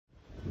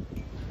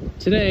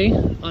Today,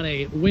 on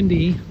a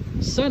windy,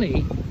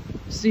 sunny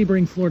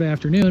Sebring, Florida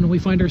afternoon, we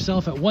find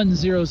ourselves at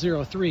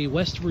 1003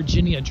 West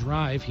Virginia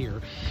Drive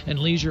here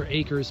in Leisure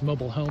Acres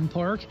Mobile Home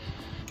Park.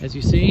 As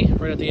you see,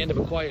 right at the end of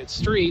a quiet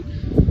street,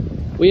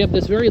 we have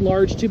this very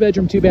large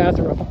 2-bedroom,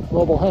 2-bathroom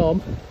mobile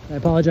home. I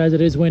apologize,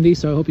 it is windy,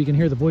 so I hope you can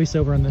hear the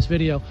voiceover on this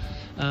video.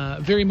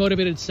 Very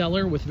motivated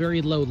seller with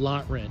very low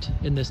lot rent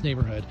in this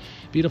neighborhood.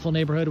 Beautiful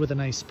neighborhood with a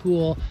nice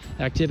pool,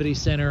 activity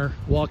center,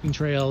 walking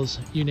trails,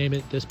 you name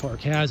it, this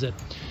park has it.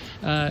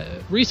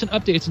 Recent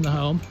updates in the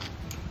home.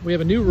 We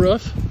have a new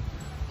roof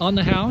on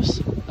the house,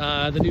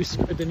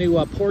 the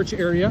new porch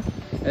area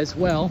as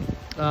well,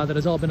 that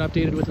has all been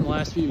updated within the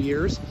last few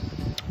years.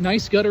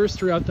 Nice gutters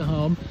throughout the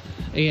home,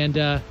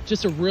 and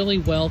just a really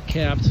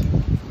well-kept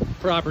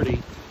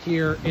property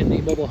here in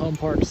the mobile home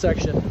park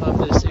section of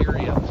this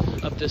area,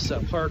 of this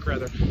park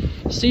rather.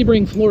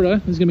 Sebring, Florida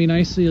is going to be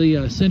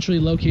nicely centrally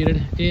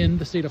located in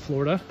the state of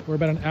Florida. We're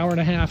about an hour and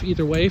a half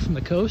either way from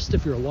the coast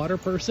if you're a water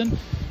person,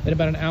 and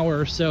about an hour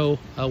or so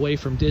away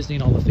from Disney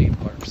and all the theme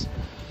parks.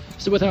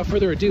 So without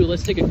further ado,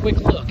 let's take a quick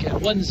look at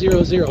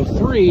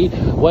 1003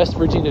 West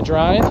Virginia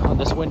Drive on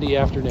this windy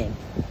afternoon.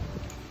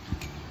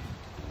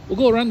 We'll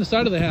go around the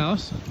side of the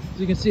house. As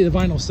you can see, the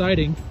vinyl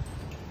siding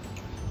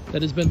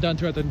that has been done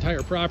throughout the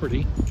entire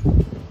property.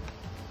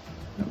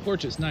 That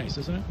porch is nice,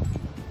 isn't it?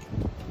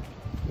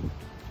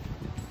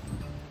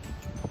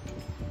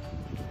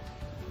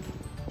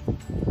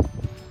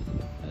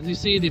 As you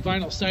see, the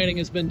vinyl siding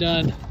has been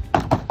done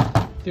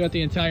throughout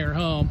the entire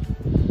home.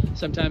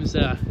 Sometimes,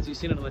 as you've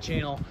seen it on the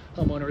channel,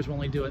 homeowners will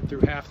only do it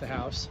through half the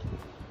house.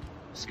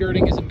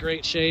 Skirting is in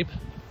great shape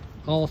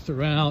all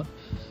throughout.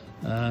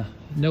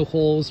 No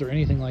holes or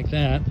anything like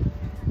that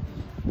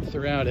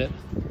throughout it.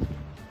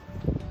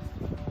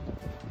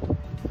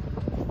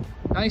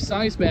 Nice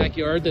sized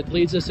backyard that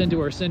leads us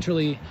into our central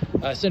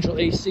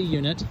AC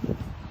unit.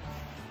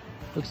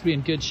 Looks to be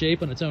in good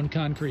shape on its own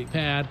concrete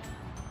pad.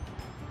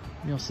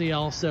 You'll see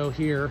also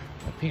here,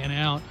 I'll pan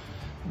out,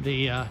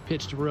 the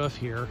pitched roof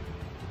here.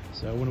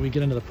 So when we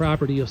get into the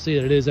property, you'll see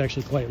that it is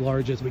actually quite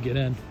large as we get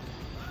in.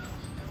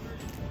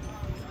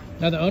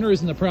 Now the owner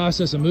is in the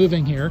process of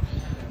moving here,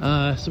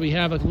 so we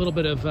have a little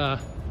bit of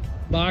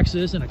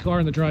boxes and a car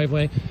in the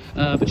driveway,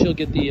 but you'll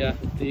get the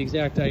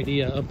exact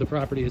idea of the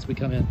property as we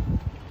come in.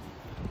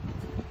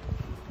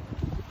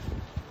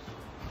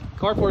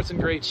 Carport's in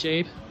great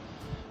shape,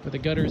 with the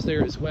gutters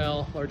there as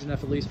well, large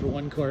enough at least for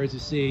one car, as you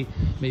see,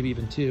 maybe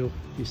even two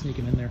if you're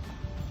sneaking in there.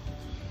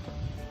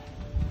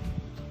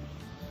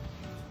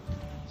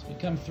 As we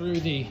come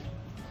through the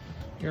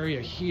area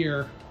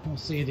here, we'll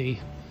see the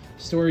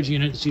storage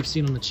unit that you've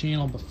seen on the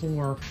channel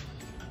before.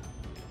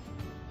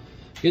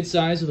 Good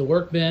size with a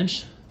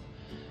workbench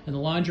and the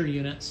laundry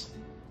units.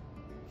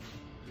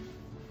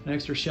 And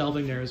extra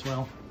shelving there as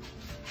well.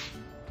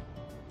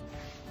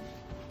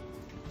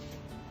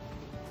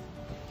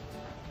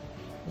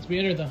 As we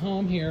enter the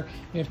home here,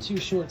 we have two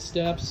short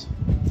steps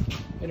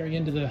entering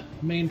into the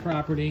main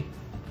property.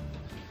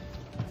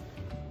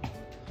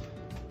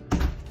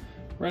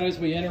 Right as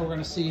we enter, we're going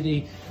to see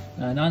the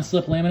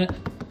non-slip laminate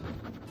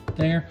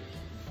there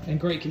in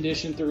great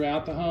condition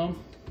throughout the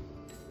home.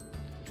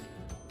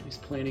 Nice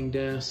planing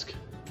desk.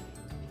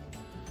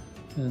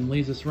 And then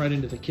leads us right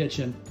into the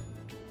kitchen.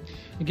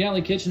 The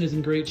galley kitchen is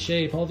in great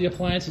shape. All the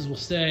appliances will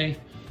stay.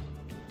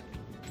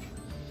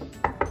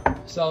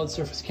 Solid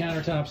surface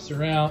countertops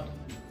throughout.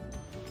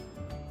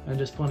 And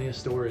just plenty of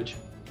storage.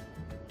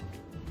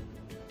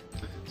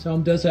 This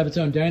home does have its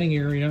own dining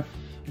area,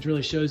 which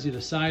really shows you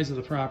the size of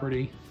the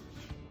property.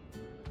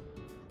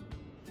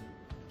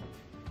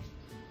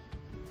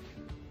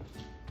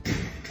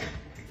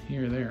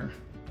 Here, there.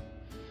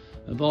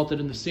 Vaulted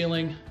in the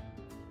ceiling,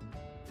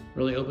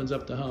 really opens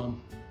up the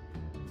home.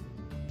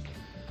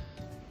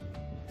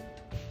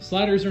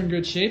 Sliders are in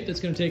good shape.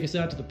 That's going to take us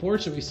out to the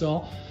porch that we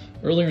saw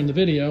earlier in the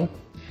video.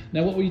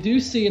 Now what we do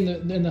see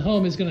in the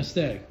home is going to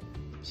stay.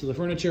 So the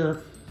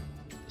furniture,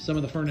 some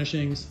of the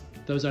furnishings,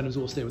 those items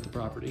will stay with the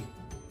property.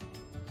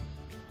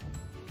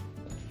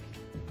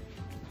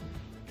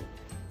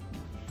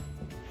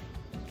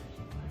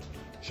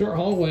 Short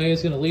hallway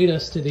is going to lead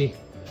us to the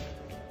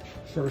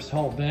first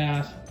hall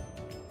bath.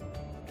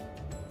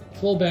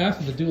 Full bath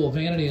with the dual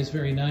vanity is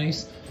very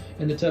nice,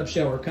 and the tub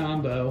shower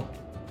combo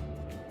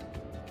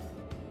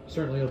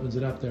certainly opens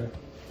it up there.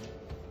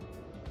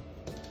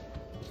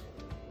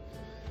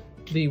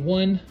 The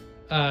one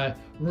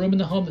room in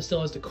the home that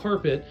still has the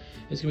carpet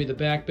is going to be the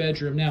back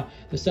bedroom. Now,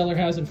 the seller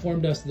has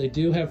informed us that they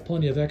do have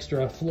plenty of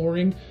extra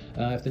flooring.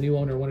 If the new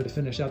owner wanted to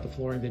finish out the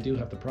flooring, they do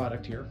have the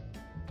product here.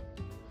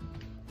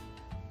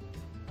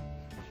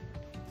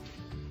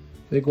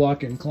 Big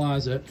walk-in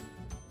closet.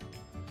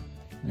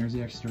 There's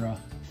the extra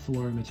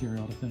flooring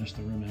material to finish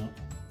the room out.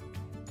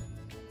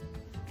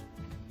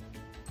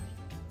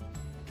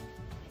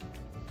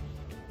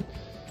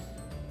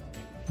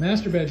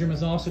 Master bedroom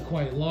is also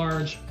quite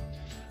large.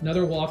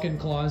 Another walk-in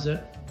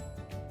closet.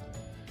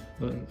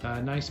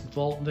 A nice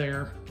vault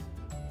there.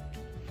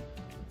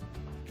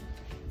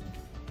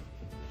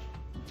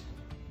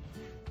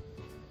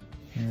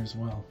 Here as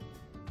well.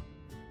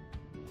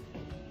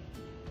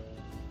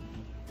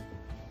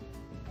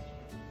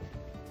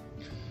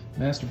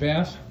 Master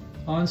bath,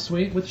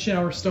 ensuite with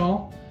shower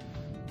stall.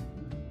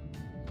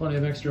 Plenty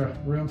of extra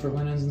room for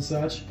linens and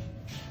such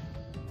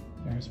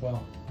there as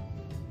well.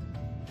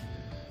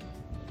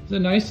 It's a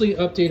nicely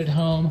updated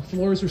home.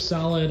 Floors are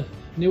solid,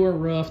 newer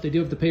roof. They do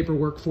have the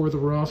paperwork for the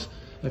roof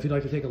if you'd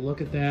like to take a look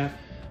at that.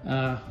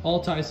 All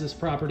ties this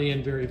property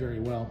in very,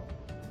 very well.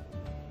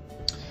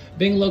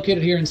 Being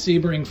located here in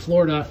Sebring,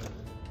 Florida,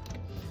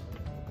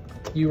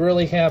 you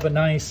really have a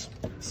nice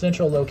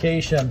central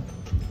location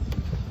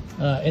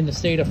in the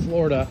state of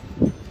Florida.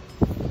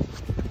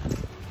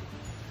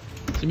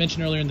 As I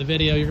mentioned earlier in the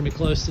video, you're going to be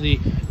close to the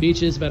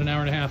beaches, about an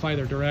hour and a half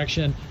either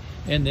direction,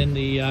 and then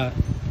the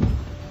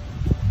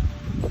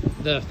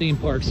theme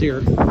parks here,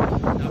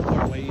 not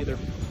far away either.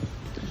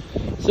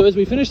 So as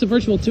we finish the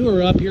virtual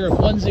tour up here of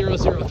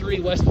 1003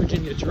 West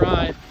Virginia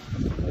Drive,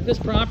 if this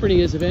property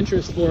is of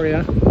interest for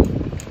you,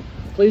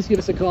 please give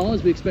us a call,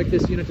 as we expect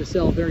this unit to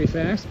sell very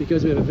fast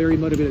because we have a very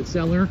motivated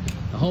seller,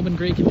 a home in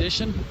great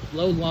condition,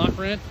 low lot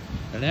rent,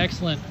 and an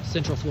excellent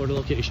Central Florida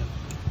location.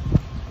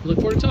 We look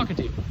forward to talking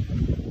to you.